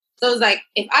So it's like,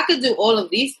 if I could do all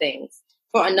of these things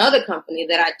for another company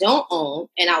that I don't own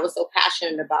and I was so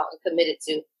passionate about and committed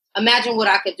to, imagine what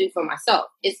I could do for myself.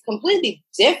 It's completely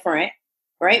different,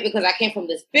 right? Because I came from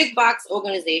this big box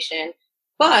organization,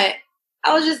 but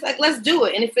I was just like, let's do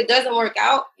it. And if it doesn't work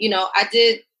out, I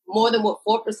did more than what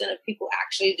 4% of people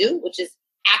actually do, which is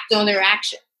act on their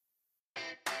action.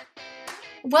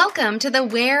 Welcome to the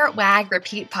Wear, Wag,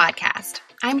 Repeat podcast.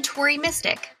 I'm Tori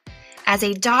Mystic. As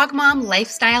a dog mom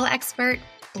lifestyle expert,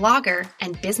 blogger,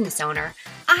 and business owner,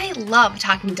 I love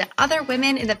talking to other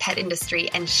women in the pet industry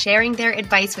and sharing their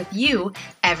advice with you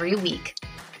every week.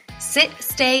 Sit,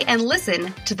 stay, and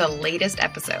listen to the latest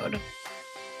episode.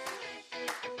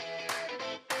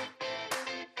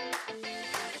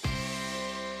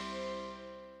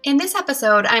 In this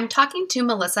episode, I'm talking to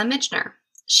Melissa Michener.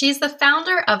 She's the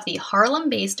founder of the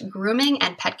Harlem-based grooming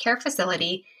and pet care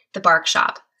facility, The Bark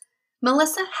Shop.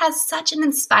 Melissa has such an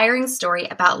inspiring story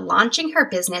about launching her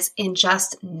business in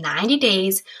just 90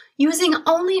 days using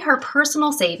only her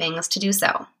personal savings to do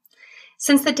so.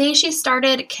 Since the day she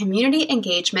started, community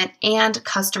engagement and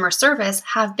customer service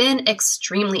have been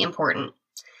extremely important.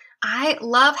 I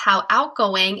love how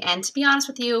outgoing and, to be honest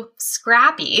with you,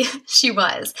 scrappy she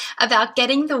was about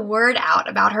getting the word out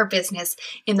about her business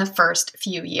in the first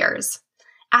few years.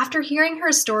 After hearing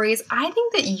her stories, I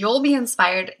think that you'll be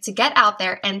inspired to get out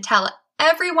there and tell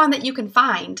everyone that you can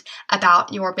find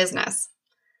about your business.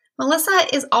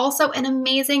 Melissa is also an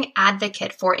amazing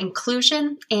advocate for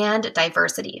inclusion and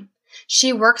diversity.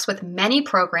 She works with many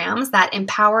programs that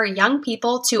empower young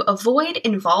people to avoid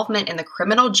involvement in the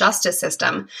criminal justice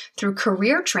system through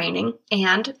career training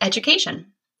and education.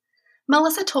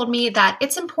 Melissa told me that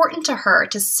it's important to her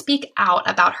to speak out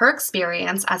about her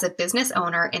experience as a business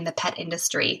owner in the pet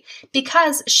industry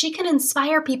because she can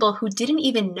inspire people who didn't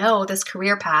even know this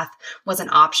career path was an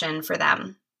option for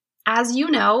them. As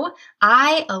you know,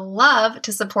 I love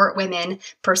to support women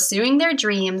pursuing their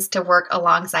dreams to work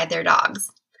alongside their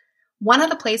dogs. One of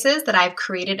the places that I've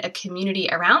created a community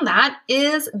around that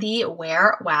is the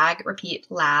Wear, Wag, Repeat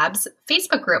Labs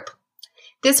Facebook group.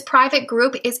 This private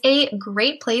group is a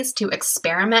great place to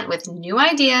experiment with new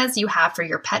ideas you have for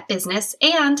your pet business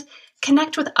and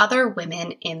connect with other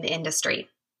women in the industry.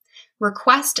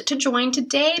 Request to join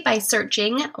today by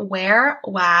searching Wear,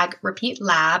 Wag, Repeat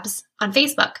Labs on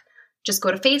Facebook. Just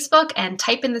go to Facebook and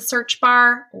type in the search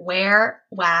bar, Wear,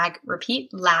 Wag,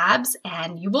 Repeat Labs,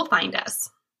 and you will find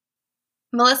us.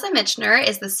 Melissa Michener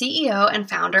is the CEO and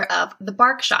founder of The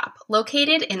Bark Shop,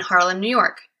 located in Harlem, New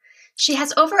York. She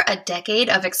has over a decade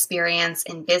of experience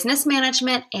in business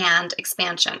management and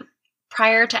expansion.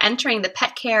 Prior to entering the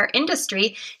pet care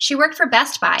industry, she worked for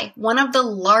Best Buy, one of the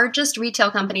largest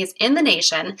retail companies in the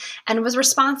nation, and was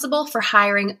responsible for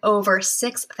hiring over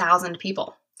 6,000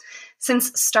 people.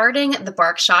 Since starting The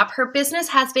Bark Shop, her business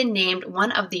has been named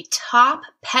one of the top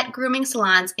pet grooming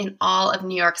salons in all of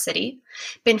New York City,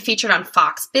 been featured on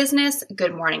Fox Business,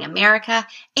 Good Morning America,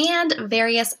 and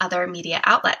various other media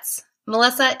outlets.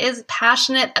 Melissa is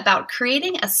passionate about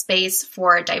creating a space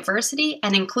for diversity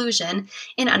and inclusion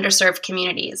in underserved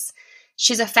communities.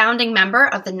 She's a founding member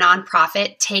of the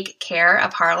nonprofit Take Care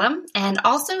of Harlem and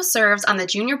also serves on the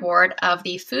junior board of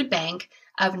the Food Bank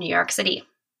of New York City.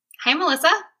 Hi,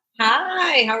 Melissa.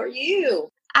 Hi, how are you?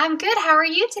 I'm good. How are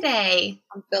you today?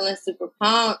 I'm feeling super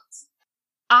pumped.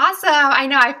 Awesome. I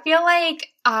know. I feel like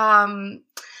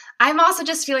I'm also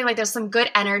just feeling like there's some good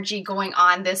energy going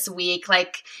on this week.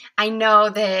 Like, I know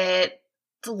that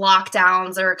the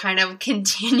lockdowns are kind of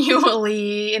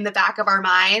continually in the back of our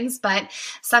minds, but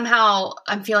somehow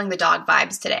I'm feeling the dog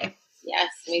vibes today. Yes,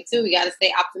 me too. We got to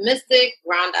stay optimistic,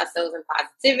 ground ourselves in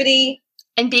positivity.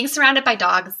 And being surrounded by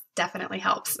dogs definitely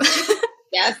helps.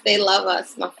 Yes, they love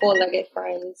us, my four-legged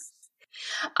friends.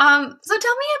 So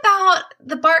tell me about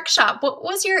The Bark Shop. What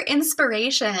was your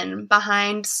inspiration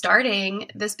behind starting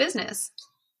this business?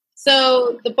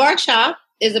 So The Bark Shop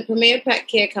is a premier pet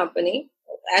care company.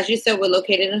 As you said, we're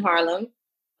located in Harlem.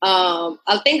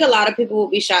 I think a lot of people will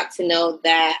be shocked to know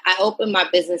that I opened my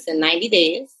business in 90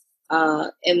 days.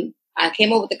 And I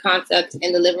came up with the concept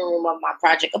in the living room of my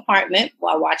project apartment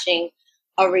while watching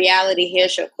a reality hair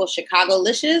show called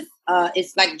Chicago-licious.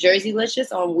 It's like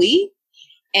Jersey-licious on Wii.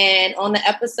 And on the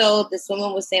episode, this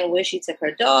woman was saying where she took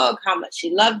her dog, how much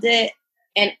she loved it.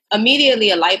 And immediately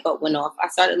a light bulb went off. I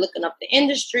started looking up the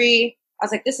industry. I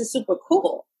was like, this is super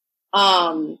cool.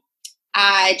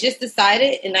 I just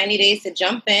decided in 90 days to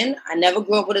jump in. I never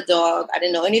grew up with a dog. I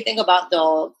didn't know anything about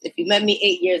dogs. If you met me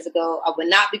 8 years ago, I would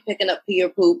not be picking up pee or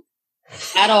poop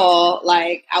at all.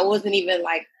 Like, I wasn't even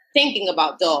like thinking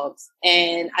about dogs.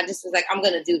 And I just was like, I'm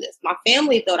going to do this. My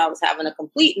family thought I was having a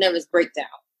complete nervous breakdown.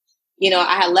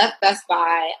 I had left Best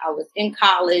Buy. I was in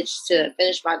college to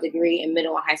finish my degree in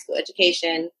middle and high school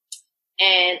education.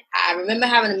 And I remember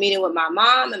having a meeting with my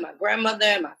mom and my grandmother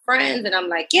and my friends. And I'm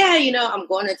like, yeah, I'm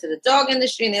going into the dog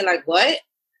industry. And they're like, what?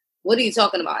 What are you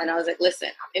talking about? And I was like, listen,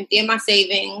 I'm emptying my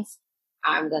savings.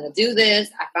 I'm going to do this.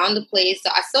 I found a place. So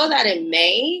I saw that in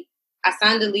May. I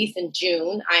signed a lease in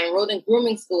June. I enrolled in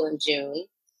grooming school in June.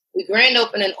 We grand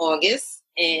opened in August.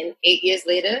 And 8 years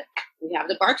later, we have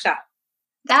the Bark Shop.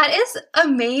 That is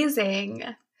amazing.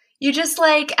 You just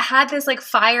had this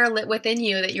fire lit within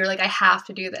you that you're like, I have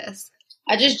to do this.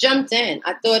 I just jumped in.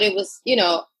 I thought it was,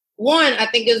 one, I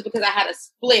think it was because I had a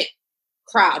split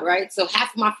crowd, right? So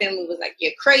half of my family was like,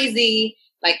 you're crazy.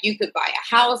 Like, you could buy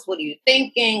a house. What are you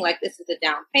thinking? Like, this is a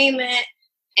down payment.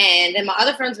 And then my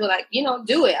other friends were like,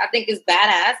 do it. I think it's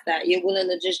badass that you're willing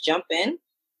to just jump in.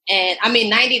 And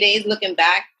 90 days looking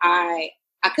back, I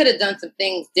could have done some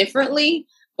things differently,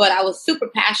 but I was super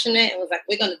passionate and was like,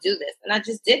 we're going to do this. And I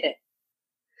just did it.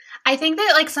 I think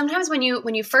that sometimes when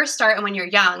you first start and when you're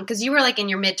young, because you were in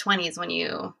your mid-20s when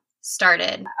you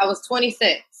started. I was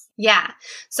 26. Yeah.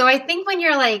 So I think when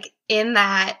you're in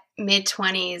that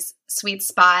mid-20s sweet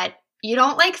spot, you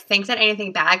don't think that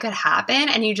anything bad could happen,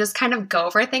 and you just kind of go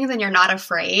for things and you're not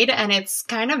afraid, and it's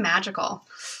kind of magical.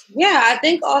 Yeah, I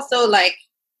think also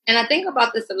and I think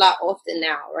about this a lot often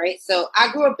now, right? So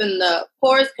I grew up in the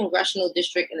poorest congressional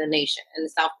district in the nation, in the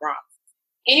South Bronx.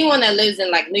 Anyone that lives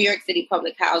in New York City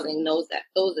public housing knows that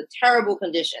those are terrible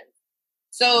conditions.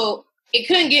 So it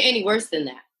couldn't get any worse than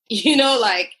that.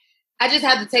 I just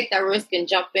had to take that risk and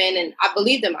jump in, and I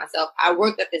believed in myself. I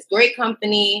worked at this great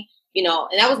company, and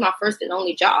that was my first and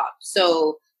only job.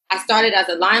 So I started as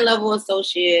a line level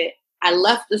associate. I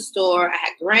left the store. I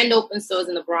had grand open stores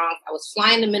in the Bronx. I was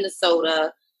flying to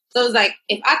Minnesota. So it was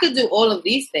if I could do all of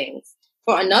these things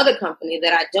for another company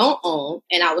that I don't own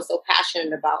and I was so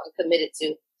passionate about and committed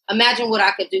to, imagine what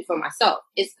I could do for myself.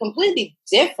 It's completely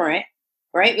different,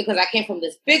 right? Because I came from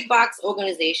this big box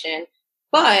organization,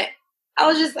 but I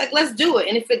was just let's do it.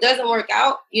 And if it doesn't work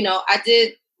out, I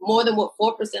did more than what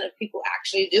 4% of people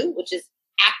actually do, which is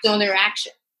act on their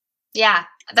action. Yeah,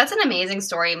 that's an amazing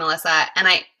story, Melissa. And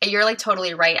you're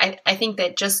totally right. I think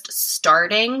that just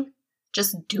starting,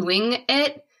 just doing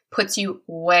it puts you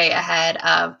way ahead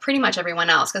of pretty much everyone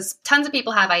else, because tons of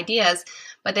people have ideas,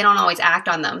 but they don't always act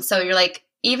on them. So you're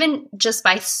even just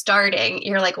by starting,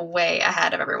 you're way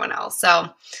ahead of everyone else. So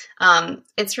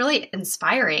it's really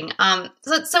inspiring.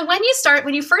 So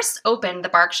when you first opened the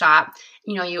Bark Shop,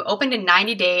 you opened in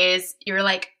 90 days, you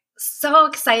were so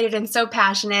excited and so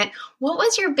passionate. What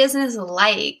was your business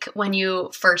like when you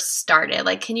first started?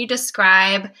 Can you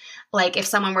describe, if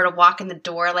someone were to walk in the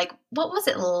door, what was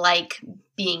it like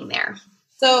being there?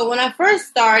 So when I first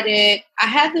started, I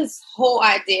had this whole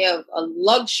idea of a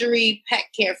luxury pet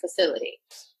care facility.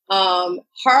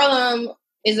 Harlem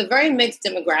is a very mixed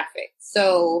demographic.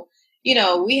 So,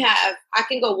 I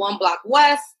can go one block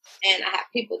west and I have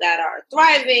people that are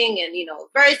thriving and,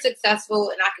 very successful.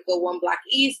 And I could go one block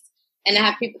east and I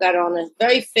have people that are on a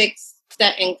very fixed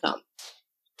set income.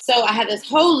 So I had this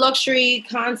whole luxury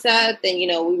concept and,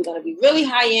 we were going to be really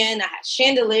high end. I had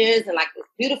chandeliers and this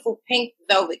beautiful pink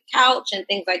velvet couch and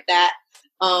things like that.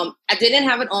 I didn't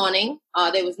have an awning.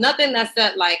 There was nothing that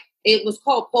said it was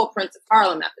called Paw Prints of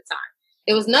Harlem at the time.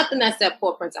 There was nothing that said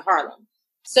Paw Prints of Harlem.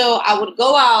 So I would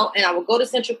go out and I would go to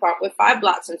Central Park. We're 5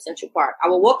 blocks from Central Park. I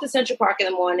would walk to Central Park in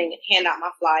the morning and hand out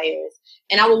my flyers.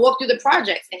 And I would walk through the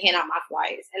projects and hand out my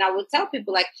flyers. And I would tell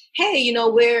people hey,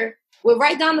 we're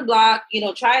right down the block,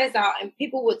 try us out. And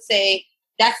people would say,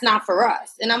 that's not for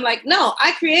us. And I'm like, no,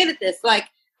 I created this.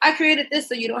 I created this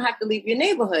so you don't have to leave your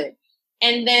neighborhood.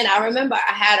 And then I remember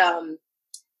I had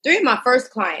 3 of my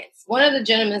first clients. One of the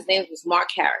gentlemen's names was Mark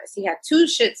Harris. He had 2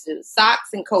 Shih Tzus, Socks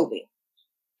and Kobe.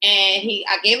 And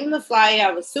I gave him the flyer.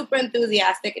 I was super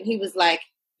enthusiastic. And he was like,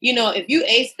 if you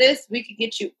ace this, we could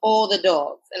get you all the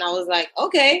dogs. And I was like,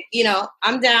 okay,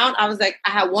 I'm down. I was like, I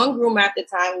had one groomer at the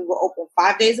time. We were open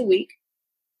 5 days a week.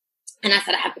 And I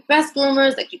said, I have the best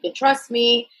groomers. You can trust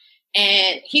me.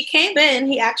 And he came in.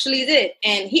 He actually did.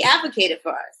 And he advocated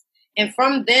for us. And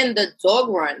from then, the dog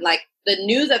run, the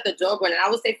news at the dog run, and I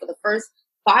would say for the first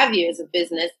 5 years of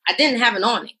business, I didn't have an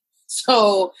awning.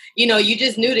 So, you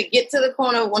just knew to get to the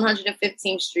corner of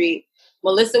 115th Street.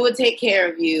 Melissa would take care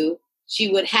of you.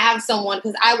 She would have someone,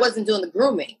 because I wasn't doing the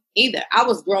grooming either. I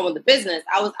was growing the business.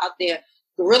 I was out there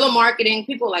guerrilla marketing.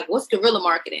 People are like, what's guerrilla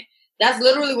marketing? That's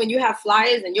literally when you have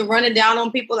flyers and you're running down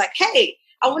on people hey,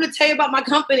 I want to tell you about my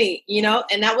company,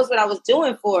 and that was what I was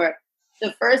doing for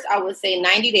the first, I would say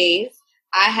 90 days.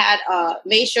 I had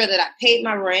made sure that I paid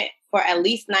my rent for at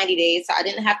least 90 days. So I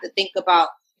didn't have to think about,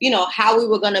 how we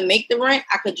were going to make the rent.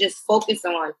 I could just focus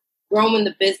on growing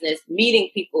the business, meeting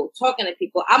people, talking to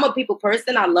people. I'm a people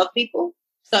person. I love people.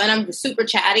 And I'm super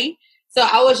chatty. So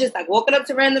I was just like walking up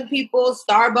to random people,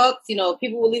 Starbucks,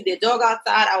 people would leave their dog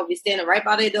outside. I would be standing right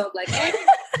by their dog like, hey.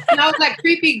 And I was like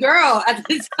creepy girl at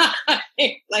the time.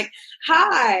 Like,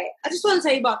 hi, I just want to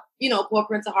tell you about, Poor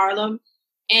Prince of Harlem.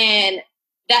 And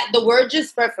that the word just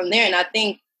spread from there. And I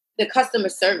think the customer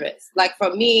service, like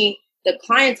for me, the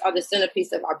clients are the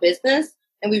centerpiece of our business.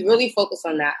 And we really focus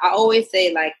on that. I always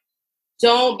say, like,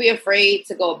 don't be afraid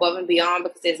to go above and beyond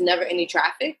because there's never any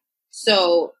traffic.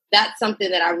 So that's something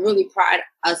that I really pride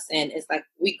us in. It's like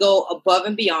we go above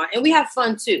and beyond and we have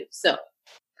fun too. So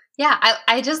yeah,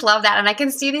 I just love that. And I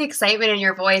can see the excitement in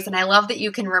your voice. And I love that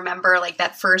you can remember like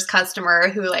that first customer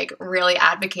who like really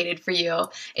advocated for you.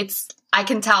 I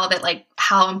can tell that like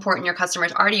how important your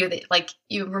customers are to you, that like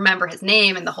you remember his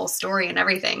name and the whole story and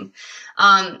everything.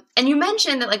 And you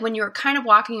mentioned that like when you were kind of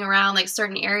walking around like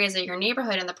certain areas of your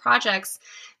neighborhood and the projects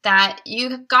that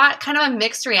you got kind of a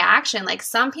mixed reaction. Like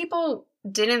some people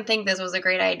didn't think this was a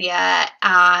great idea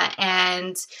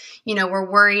and, were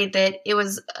worried that it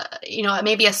was,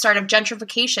 maybe a start of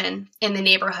gentrification in the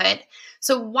neighborhood.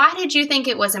 So why did you think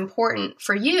it was important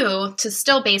for you to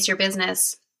still base your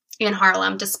business in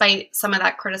Harlem despite some of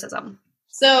that criticism?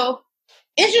 So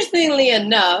interestingly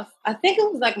enough, I think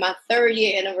it was like my 3rd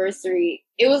year anniversary.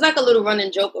 It was like a little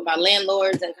running joke about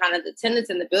landlords and kind of the tenants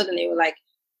in the building. They were like,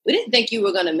 we didn't think you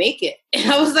were going to make it.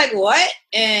 And I was like, what?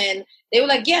 And they were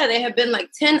like, yeah, there have been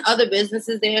like 10 other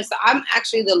businesses there. So I'm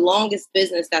actually the longest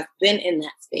business that's been in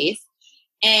that space.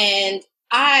 And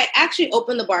I actually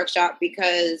opened the Bark Shop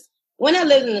because when I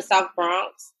lived in the South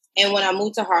Bronx and when I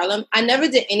moved to Harlem, I never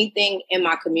did anything in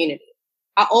my community.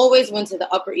 I always went to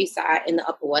the Upper East Side and the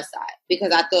Upper West Side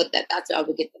because I thought that that's where I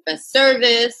would get the best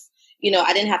service.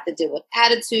 I didn't have to deal with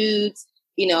attitudes,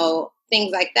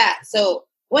 things like that. So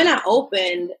when I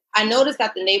opened, I noticed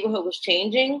that the neighborhood was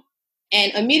changing.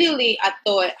 And immediately I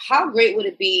thought, how great would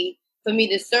it be for me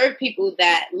to serve people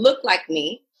that look like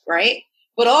me, right?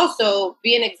 But also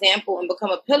be an example and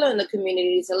become a pillar in the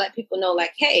community to let people know,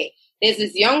 like, hey, there's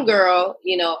this young girl,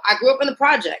 I grew up in the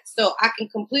projects, so I can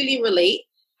completely relate.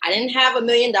 I didn't have $1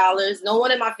 million. No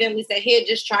one in my family said, here,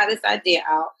 just try this idea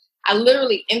out. I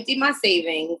literally emptied my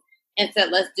savings and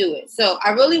said, let's do it. So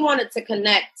I really wanted to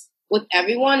connect with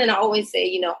everyone. And I always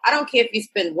say, I don't care if you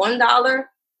spend $1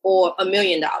 or $1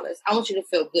 million. I want you to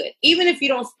feel good. Even if you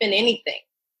don't spend anything,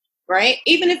 right?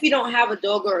 Even if you don't have a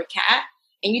dog or a cat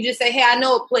and you just say, hey, I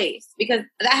know a place, because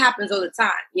that happens all the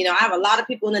time. I have a lot of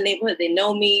people in the neighborhood. They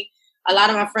know me. A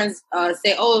lot of my friends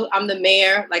say, oh, I'm the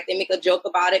mayor. Like they make a joke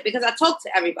about it because I talk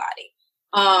to everybody.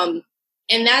 And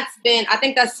I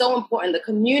think that's so important. The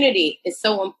community is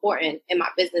so important in my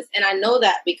business. And I know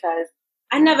that because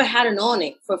I never had an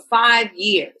awning for 5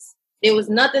 years. There was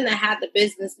nothing that had the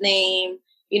business name.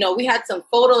 We had some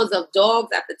photos of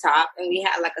dogs at the top and we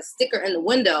had like a sticker in the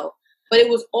window, but it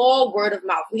was all word of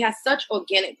mouth. We had such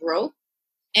organic growth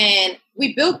and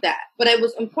we built that, but it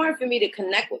was important for me to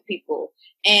connect with people.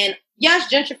 And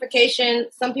yes, gentrification,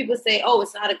 some people say, oh,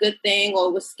 it's not a good thing or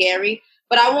it was scary,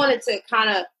 but I wanted to kind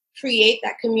of create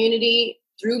that community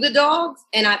through the dogs.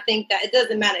 And I think that it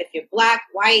doesn't matter if you're Black,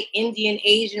 white, Indian,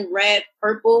 Asian, red,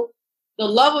 purple, the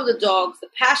love of the dogs, the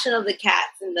passion of the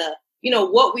cats, and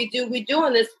what we do.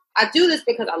 I do this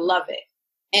because I love it.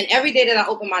 And every day that I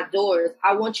open my doors,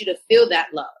 I want you to feel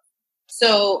that love.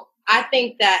 So I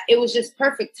think that it was just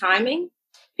perfect timing.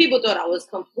 People thought I was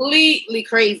completely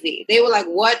crazy. They were like,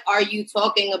 what are you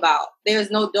talking about?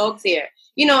 There's no dogs here.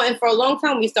 And for a long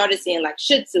time, we started seeing like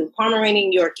Shih Tzu,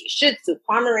 Pomeranian Yorkie, Shih Tzu,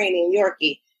 Pomeranian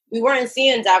Yorkie. We weren't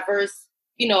seeing diverse,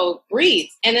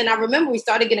 breeds. And then I remember we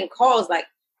started getting calls. Like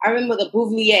I remember the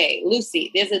Bouvier,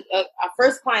 Lucy. There's our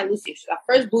first client, Lucy. She's our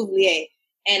first Bouvier.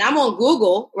 And I'm on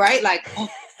Google, right? Like,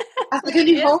 I said, can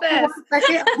you hold for 1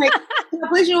 second? I'm like, can I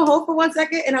place you on hold for 1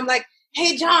 second? And I'm like,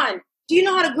 hey, John, do you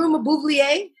know how to groom a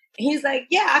Bouvier? And he's like,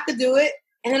 yeah, I could do it.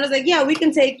 And then I was like, yeah, we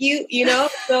can take you,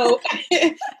 So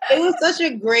it was such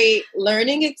a great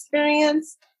learning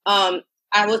experience.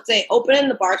 I would say opening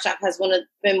the Bark Shop has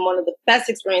been one of the best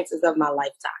experiences of my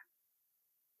lifetime.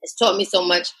 It's taught me so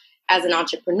much as an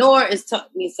entrepreneur. It's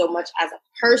taught me so much as a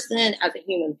person, as a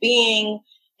human being.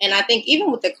 And I think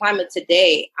even with the climate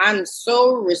today, I'm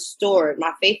so restored,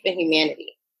 my faith in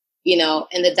humanity,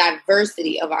 and the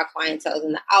diversity of our clientele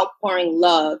and the outpouring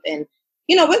love. And,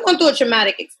 we're going through a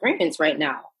traumatic experience right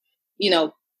now,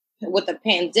 with the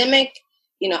pandemic.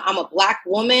 I'm a Black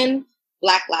woman,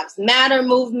 Black Lives Matter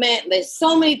movement. There's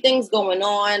so many things going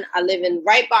on. I live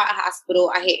right by a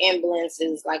hospital. I hear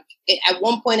ambulances. Like at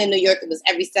one point in New York, it was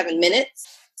every 7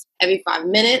 minutes. every 5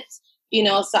 minutes,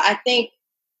 so I think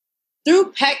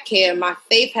through pet care, my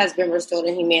faith has been restored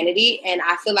in humanity. And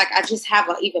I feel like I just have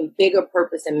an even bigger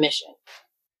purpose and mission.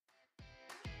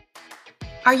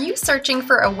 Are you searching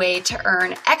for a way to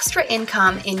earn extra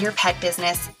income in your pet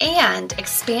business and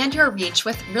expand your reach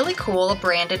with really cool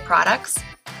branded products?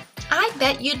 I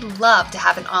bet you'd love to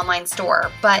have an online store,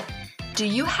 but do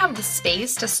you have the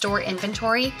space to store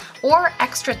inventory or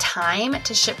extra time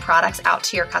to ship products out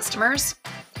to your customers?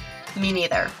 Me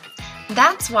neither.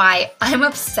 That's why I'm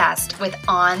obsessed with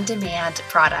on-demand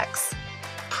products.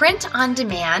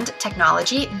 Print-on-demand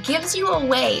technology gives you a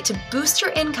way to boost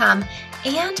your income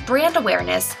and brand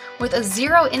awareness with a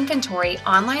zero inventory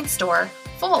online store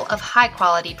full of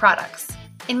high-quality products.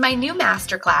 In my new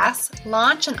masterclass,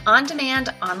 Launch an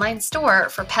On-Demand Online Store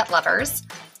for Pet Lovers,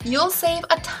 you'll save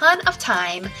a ton of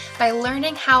time by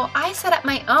learning how I set up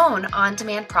my own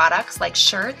on-demand products like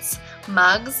shirts,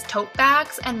 mugs, tote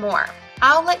bags, and more.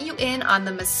 I'll let you in on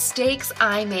the mistakes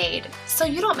I made so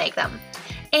you don't make them.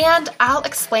 And I'll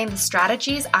explain the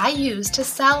strategies I use to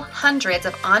sell hundreds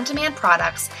of on-demand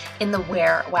products in the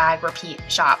Wear, Wag, Repeat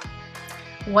shop.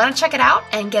 Want to check it out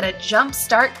and get a jump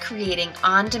start creating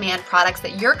on-demand products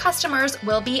that your customers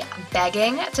will be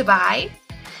begging to buy?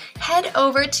 Head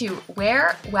over to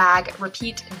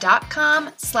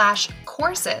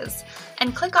wearwagrepeat.com/courses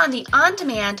and click on the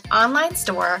On-Demand Online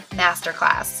Store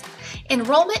Masterclass.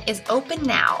 Enrollment is open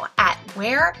now at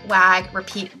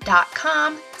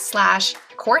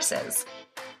wearwagrepeat.com/courses.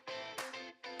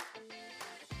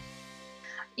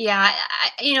 Yeah,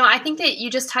 I think that you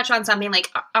just touched on something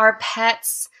like our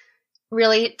pets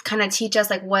really kind of teach us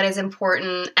like what is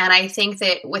important. And I think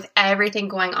that with everything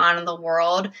going on in the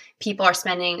world, people are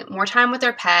spending more time with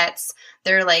their pets.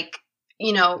 They're like,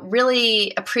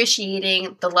 really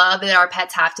appreciating the love that our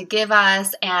pets have to give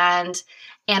us. And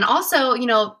also,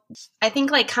 I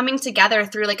think like coming together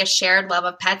through like a shared love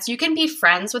of pets, you can be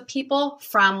friends with people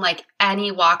from like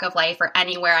any walk of life or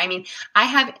anywhere. I mean, I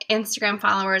have Instagram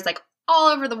followers like all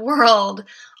over the world,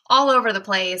 all over the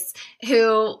place,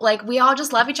 who like we all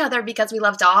just love each other because we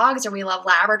love dogs or we love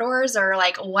Labradors or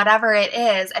like whatever it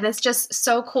is. And it's just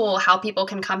so cool how people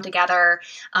can come together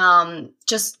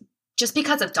just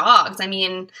because of dogs. I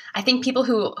mean, I think people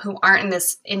who aren't in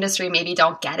this industry maybe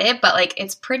don't get it, but like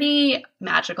it's pretty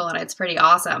magical and it's pretty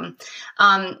awesome.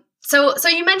 So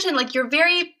you mentioned like you're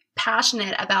very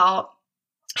passionate about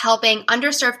helping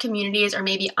underserved communities or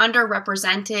maybe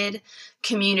underrepresented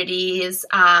communities.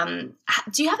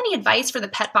 Do you have any advice for the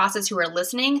pet bosses who are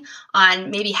listening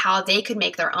on maybe how they could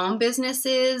make their own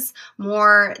businesses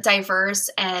more diverse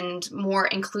and more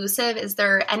inclusive? Is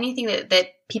there anything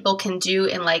that people can do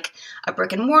in like a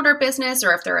brick and mortar business,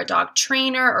 or if they're a dog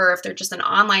trainer, or if they're just an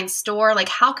online store? Like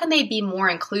how can they be more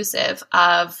inclusive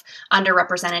of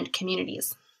underrepresented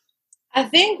communities? I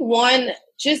think one,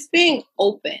 just being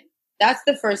open. That's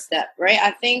the first step, right? I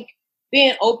think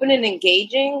being open and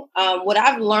engaging, what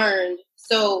I've learned.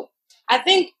 So I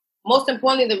think most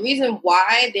importantly, the reason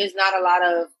why there's not a lot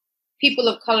of people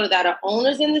of color that are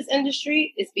owners in this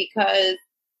industry is because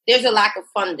there's a lack of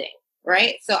funding,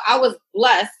 right? So I was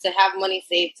blessed to have money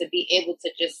saved to be able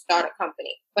to just start a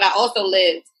company. But I also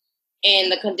lived in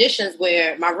the conditions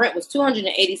where my rent was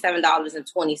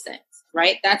 $287.20,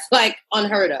 right? That's like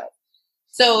unheard of.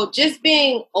 So just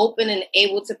being open and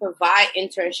able to provide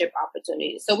internship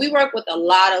opportunities. So we work with a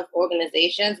lot of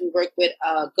organizations. We work with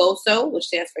GOSO, which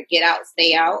stands for Get Out,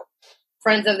 Stay Out.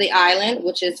 Friends of the Island,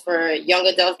 which is for young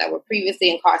adults that were previously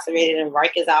incarcerated in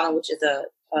Rikers Island, which is a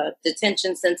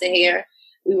detention center here.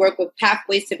 We work with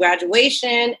Pathways to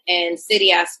Graduation and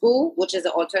City at School, which is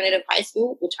an alternative high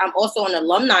school, which I'm also an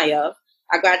alumni of.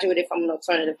 I graduated from an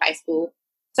alternative high school.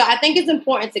 So I think it's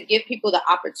important to give people the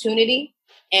opportunity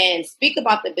and speak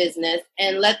about the business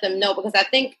and let them know, because I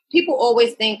think people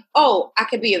always think, oh, I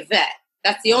could be a vet.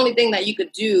 That's the only thing that you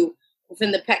could do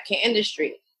within the pet care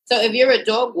industry. So if you're a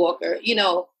dog walker,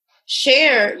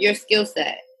 share your skill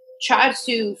set. Try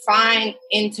to find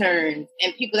interns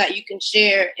and people that you can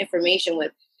share information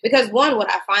with. Because one,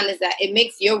 what I find is that it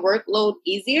makes your workload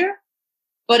easier,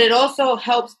 but it also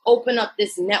helps open up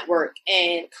this network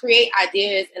and create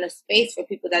ideas in a space for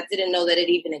people that didn't know that it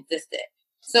even existed.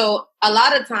 So a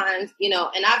lot of times, and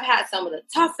I've had some of the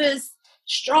toughest,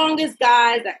 strongest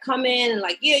guys that come in and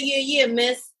like, yeah,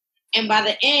 miss. And by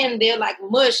the end, they're like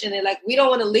mush and they're like, we don't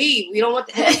want to leave. We don't want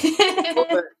to end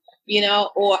over,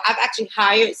 or I've actually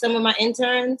hired some of my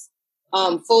interns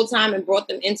full-time and brought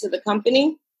them into the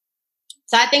company.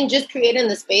 So I think just creating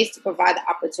the space to provide the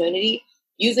opportunity,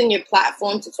 using your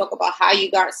platform to talk about how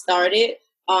you got started.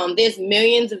 There's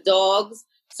millions of dogs.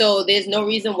 So there's no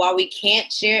reason why we can't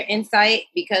share insight,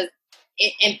 because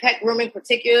in pet grooming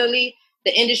particularly,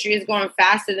 the industry is growing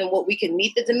faster than what we can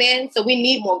meet the demand. So we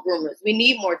need more groomers. We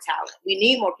need more talent. We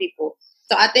need more people.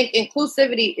 So I think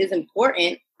inclusivity is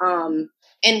important.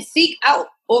 And seek out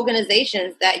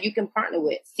organizations that you can partner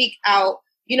with. Seek out,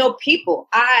 people.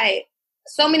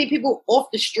 So many people off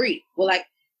the street were like,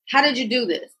 how did you do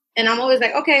this? And I'm always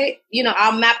like, okay,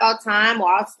 I'll map out time, or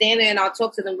I'll stand there and I'll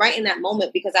talk to them right in that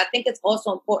moment, because I think it's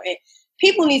also important.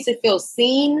 People need to feel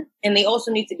seen, and they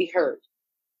also need to be heard.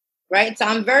 Right. So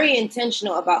I'm very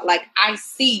intentional about, like, I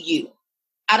see you.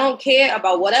 I don't care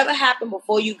about whatever happened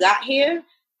before you got here.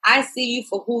 I see you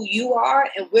for who you are,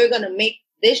 and we're going to make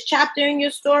this chapter in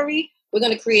your story. We're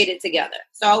going to create it together.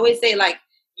 So I always say, like,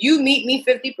 you meet me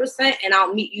 50% and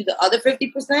I'll meet you the other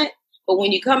 50%. But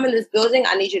when you come in this building,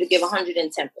 I need you to give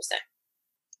 110%.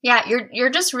 Yeah, you're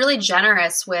just really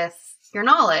generous with your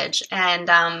knowledge,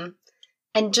 and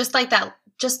just like that,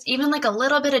 just even like a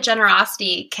little bit of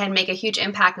generosity can make a huge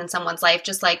impact in someone's life.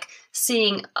 Just like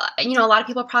seeing, a lot of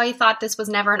people probably thought this was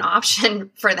never an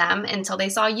option for them until they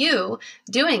saw you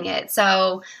doing it.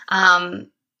 So,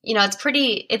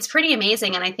 it's pretty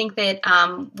amazing. And I think that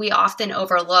we often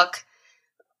overlook,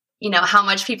 how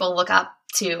much people look up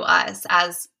to us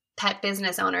as pet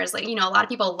business owners. Like, a lot of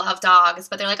people love dogs,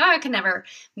 but they're like, oh, I can never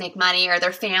make money, or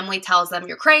their family tells them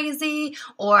you're crazy,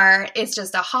 or it's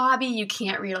just a hobby. You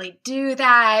can't really do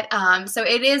that. So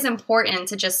it is important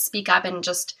to just speak up and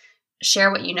just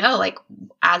share what you know, like,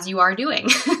 as you are doing.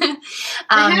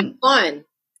 And have fun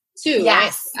too.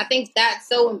 Yes. Right? I think that's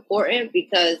so important,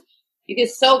 because you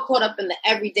get so caught up in the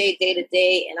everyday, day to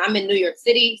day. And I'm in New York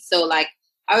City. So, like,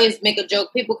 I always make a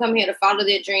joke. People come here to follow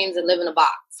their dreams and live in a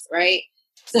box, right?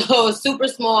 So super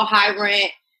small, high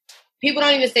rent. People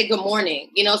don't even say good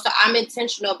morning, so I'm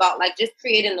intentional about, like, just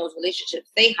creating those relationships.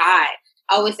 Say hi.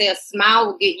 I always say a smile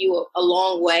will get you a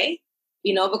long way,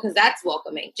 because that's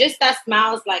welcoming. Just that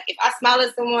smile is like, if I smile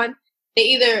at someone,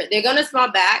 they're going to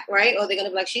smile back, right? Or they're going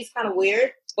to be like, she's kind of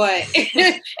weird, but,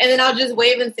 and then I'll just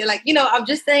wave and say, like, I'm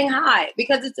just saying hi,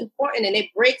 because it's important, and it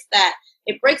breaks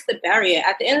the barrier.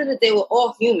 At the end of the day, we're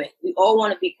all human. We all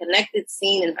want to be connected,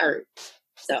 seen, and heard.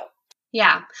 So.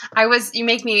 Yeah. You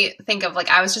make me think of, like,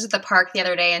 I was just at the park the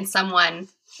other day and someone,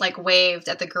 like, waved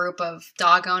at the group of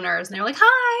dog owners and they were like,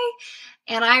 hi.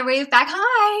 And I waved back,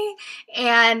 hi.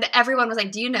 And everyone was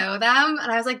like, do you know them? And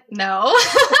I was like, no,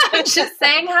 I'm just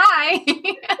saying hi.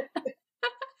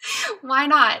 Why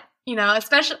not?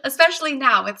 Especially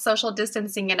now with social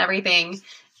distancing and everything,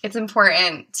 it's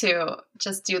important to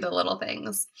just do the little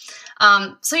things.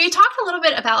 So you talked a little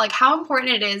bit about, like, how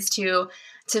important it is to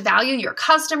value your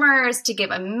customers, to give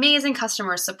amazing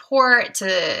customer support,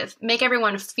 to make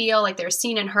everyone feel like they're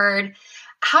seen and heard.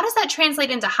 How does that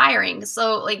translate into hiring?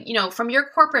 So, like, from your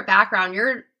corporate background,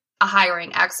 you're a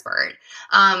hiring expert.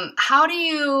 How do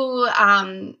you,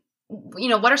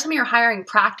 what are some of your hiring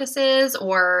practices,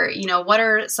 or, what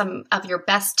are some of your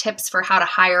best tips for how to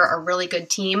hire a really good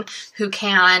team who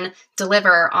can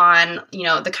deliver on,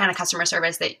 the kind of customer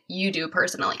service that you do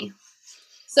personally?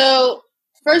 So,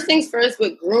 first things first,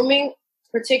 with grooming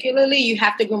particularly, you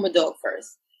have to groom a dog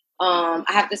first. I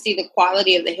have to see the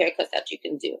quality of the haircuts that you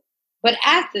can do. But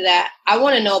after that, I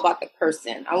want to know about the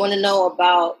person. I want to know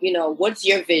about, what's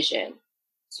your vision?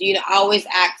 So, I always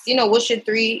ask, what's your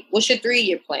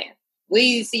 3-year plan? Where do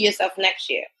you see yourself next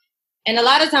year? And a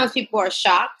lot of times people are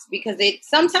shocked because they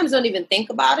sometimes don't even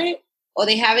think about it, or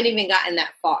they haven't even gotten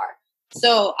that far.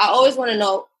 So I always want to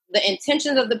know the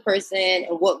intentions of the person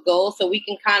and what goals, so we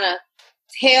can kind of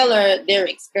tailor their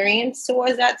experience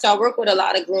towards that. So I work with a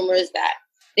lot of groomers that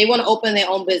they want to open their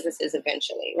own businesses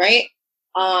eventually, right?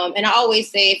 And I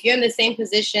always say, if you're in the same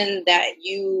position that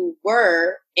you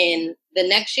were in the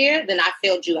next year, then I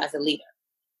failed you as a leader.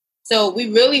 So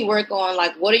we really work on,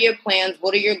 like, what are your plans?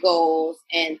 What are your goals?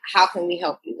 And how can we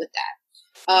help you with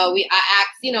that? I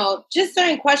ask, just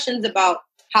certain questions about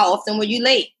how often were you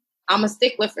late? I'm a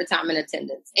stickler for time and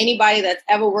attendance. Anybody that's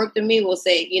ever worked with me will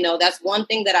say, that's one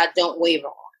thing that I don't waver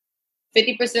on.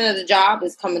 50% of the job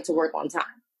is coming to work on time.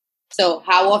 So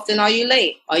how often are you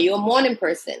late? Are you a morning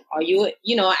person? Are you,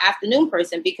 an afternoon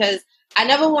person? Because I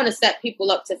never want to set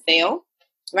people up to fail,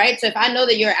 right? So if I know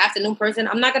that you're an afternoon person,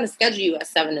 I'm not going to schedule you at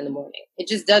 7 a.m. It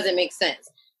just doesn't make sense.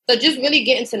 So just really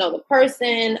getting to know the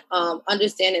person,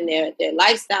 understanding their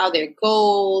lifestyle, their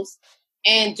goals,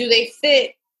 and do they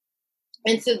fit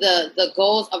into the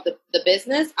goals of the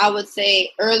business. I would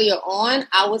say earlier on,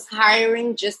 I was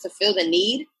hiring just to fill the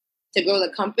need to grow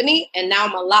the company. And now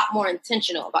I'm a lot more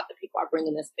intentional about the people I bring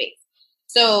in the space.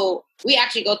 So we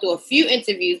actually go through a few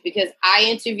interviews, because I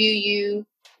interview you,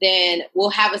 then we'll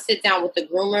have a sit down with the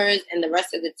groomers and the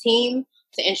rest of the team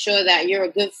to ensure that you're a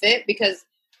good fit. Because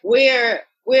we're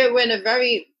in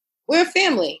a we're a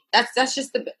family. That's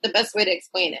just the best way to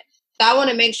explain it. So I want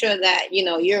to make sure that,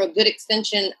 you're a good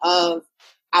extension of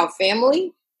our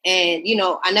family. And,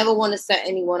 I never want to set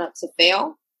anyone up to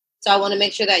fail. So I want to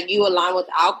make sure that you align with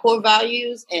our core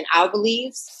values and our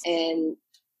beliefs. And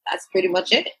that's pretty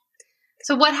much it.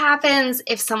 So what happens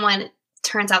if someone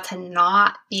turns out to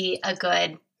not be a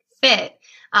good fit?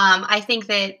 I think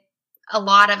that a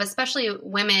lot of, especially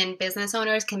women business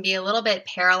owners, can be a little bit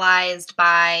paralyzed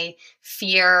by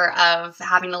fear of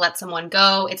having to let someone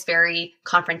go. It's very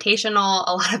confrontational.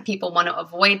 A lot of people want to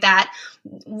avoid that.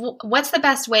 What's the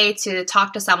best way to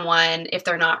talk to someone if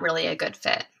they're not really a good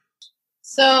fit?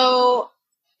 So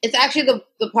it's actually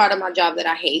the part of my job that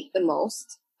I hate the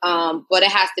most, but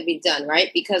it has to be done,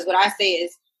 right? Because what I say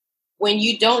is, when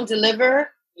you don't deliver,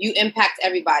 you impact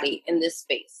everybody in this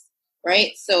space,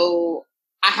 right? So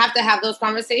I have to have those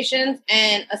conversations,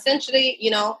 and essentially,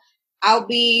 I'll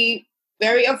be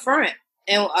very upfront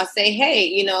and I'll say,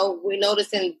 hey, we're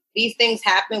noticing these things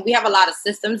happen. We have a lot of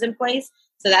systems in place.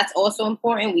 So that's also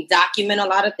important. We document a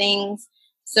lot of things.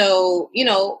 So,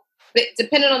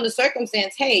 depending on the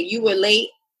circumstance, hey, you were late.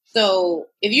 So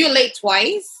if you're late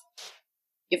twice,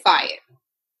 you're fired.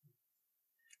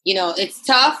 It's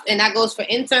tough, and that goes for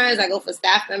interns. I go for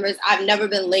staff members. I've never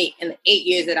been late in the 8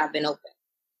 years that I've been open.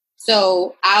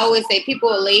 So I always say people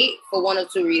are late for one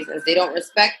of two reasons. They don't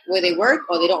respect where they work,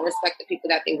 or they don't respect the people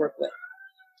that they work with.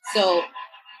 So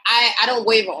I don't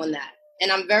waver on that.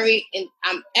 And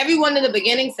everyone in the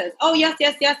beginning says, oh, yes,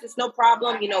 it's no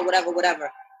problem,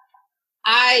 whatever.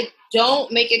 I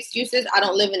don't make excuses. I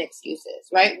don't live in excuses,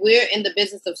 right? We're in the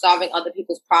business of solving other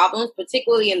people's problems,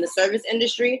 particularly in the service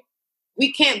industry.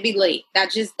 We can't be late.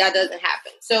 That doesn't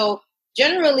happen. So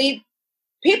generally,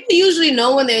 people usually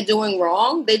know when they're doing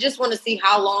wrong. They just want to see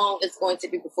how long it's going to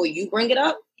be before you bring it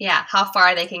up. Yeah, how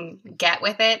far they can get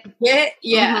with it. Yeah.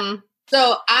 Mm-hmm.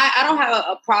 So I don't have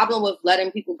a problem with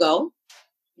letting people go,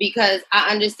 because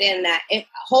I understand that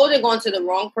holding on to the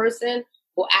wrong person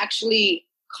will actually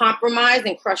compromise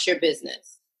and crush your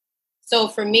business. So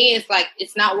for me, it's like,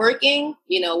 it's not working.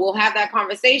 We'll have that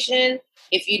conversation.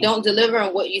 If you don't deliver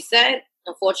on what you said,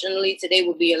 unfortunately, today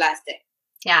will be your last day.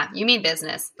 Yeah, you mean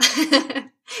business.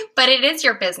 But it is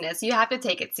your business. You have to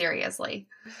take it seriously.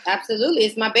 Absolutely.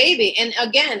 It's my baby. And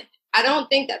again, I don't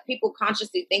think that people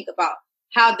consciously think about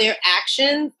how their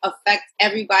actions affect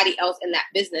everybody else in that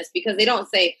business, because they don't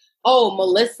say, oh,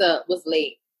 Melissa was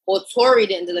late or Tori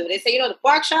didn't deliver. They say, the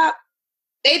barbershop,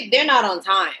 they're not on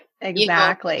time.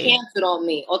 Exactly. Canceled on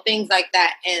me or things like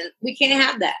that. And we can't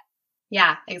have that.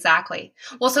 Yeah, exactly.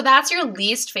 Well, so that's your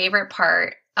least favorite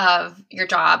part of your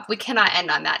job. We cannot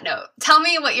end on that note. Tell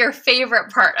me what your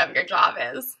favorite part of your job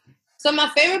is. So my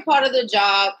favorite part of the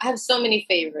job, I have so many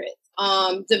favorites.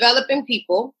 Developing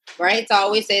people, right? So I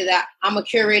always say that I'm a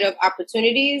curator of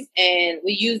opportunities, and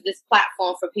we use this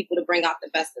platform for people to bring out the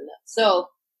best in them. So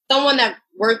someone that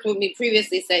worked with me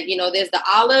previously said, there's the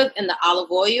olive and the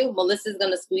olive oil. Melissa's going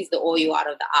to squeeze the oil out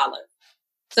of the olive.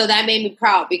 So that made me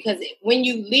proud, because when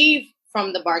you leave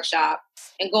from the barbershop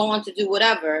and go on to do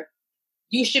whatever,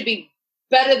 you should be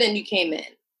better than you came in.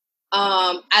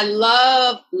 I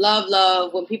love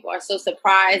when people are so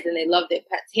surprised and they love their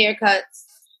pets' haircuts.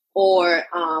 Or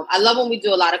I love when we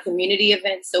do a lot of community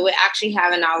events. So we're actually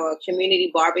having our community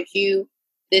barbecue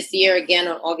this year again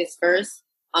on August 1st,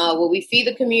 where we feed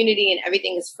the community and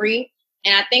everything is free.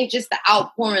 And I think just the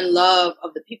outpouring love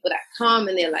of the people that come,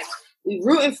 and they're like, we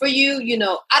rooting for you.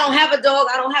 I don't have a dog,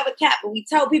 I don't have a cat, but we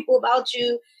tell people about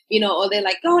you, or they're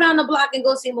like, go down the block and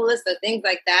go see Melissa, things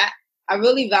like that. I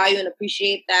really value and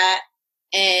appreciate that.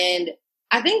 And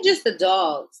I think just the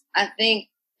dogs, I think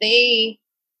they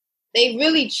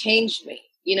really changed me.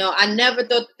 I never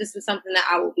thought that this was something that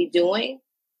I would be doing.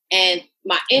 And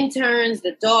my interns,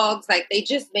 the dogs, like, they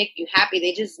just make you happy.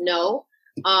 They just know.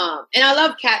 And I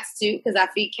love cats too, because I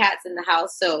feed cats in the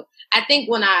house. So I think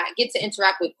when I get to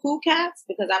interact with cool cats,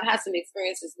 because I've had some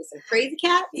experiences with some crazy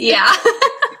cats. Yeah.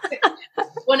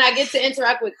 When I get to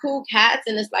interact with cool cats,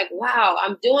 and it's like, wow,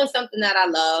 I'm doing something that I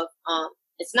love.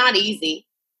 It's not easy,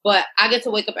 but I get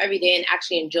to wake up every day and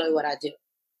actually enjoy what I do.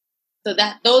 So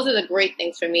those are the great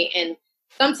things for me. And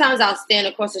sometimes I'll stand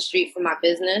across the street from my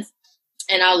business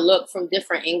and I'll look from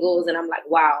different angles, and I'm like,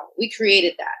 wow, we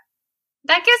created that.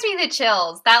 That gives me the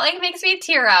chills. That makes me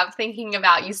tear up thinking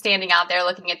about you standing out there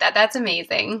looking at that. That's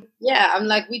amazing. Yeah, I'm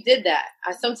like, we did that.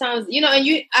 I sometimes,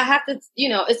 I have to,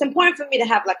 it's important for me to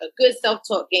have like a good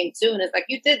self-talk game too. And it's like,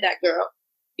 you did that, girl.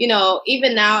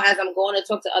 Even now as I'm going to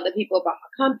talk to other people about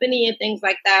my company and things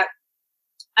like that,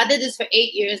 I did this for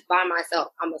 8 years by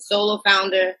myself. I'm a solo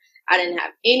founder. I didn't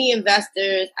have any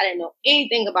investors. I didn't know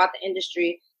anything about the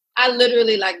industry. I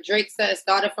literally, like Drake said,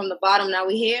 started from the bottom. Now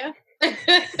we're here.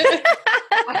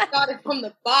 I started from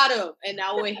the bottom and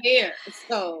now we're here.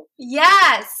 So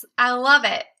yes, I love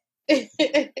it.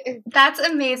 That's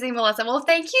amazing, Melissa. Well,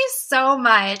 thank you so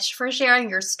much for sharing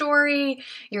your story,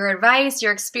 your advice,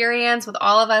 your experience with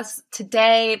all of us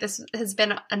today. This has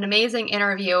been an amazing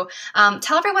interview.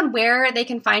 Tell everyone where they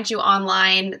can find you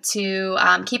online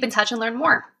to keep in touch and learn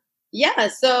more. Yeah,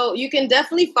 so you can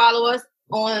definitely follow us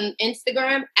on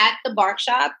Instagram at The Bark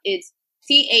Shop. It's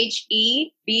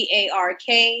TheBarkShoppe.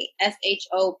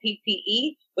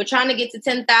 We're trying to get to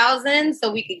 10,000 so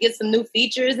we could get some new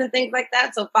features and things like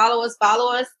that. So follow us.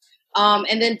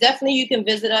 And then definitely you can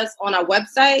visit us on our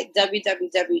website,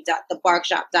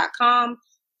 www.thebarkshop.com.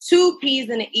 2 P's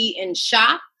and an E in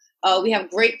shop. We have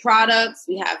great products.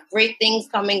 We have great things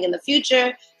coming in the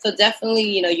future. So definitely,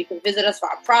 you can visit us for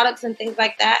our products and things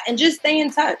like that and just stay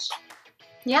in touch.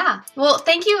 Yeah. Well,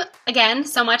 thank you again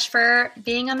so much for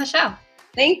being on the show.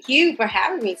 Thank you for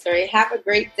having me, Suri. Have a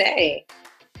great day.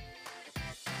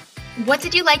 What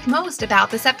did you like most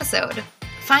about this episode?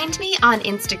 Find me on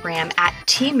Instagram at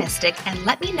TMystic and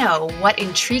let me know what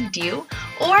intrigued you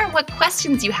or what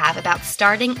questions you have about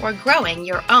starting or growing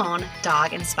your own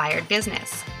dog-inspired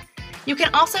business. You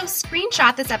can also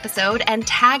screenshot this episode and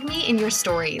tag me in your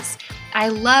stories. I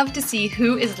love to see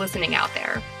who is listening out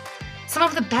there. Some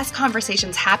of the best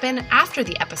conversations happen after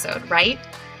the episode, right?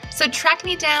 So track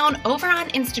me down over on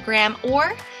Instagram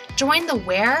or join the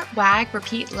Wear, Wag,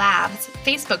 Repeat Labs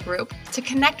Facebook group to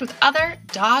connect with other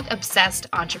dog-obsessed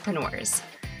entrepreneurs.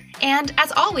 And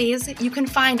as always, you can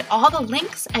find all the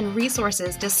links and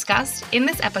resources discussed in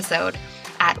this episode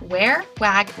at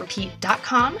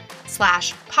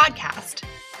wearwagrepeat.com/podcast.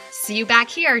 See you back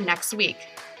here next week.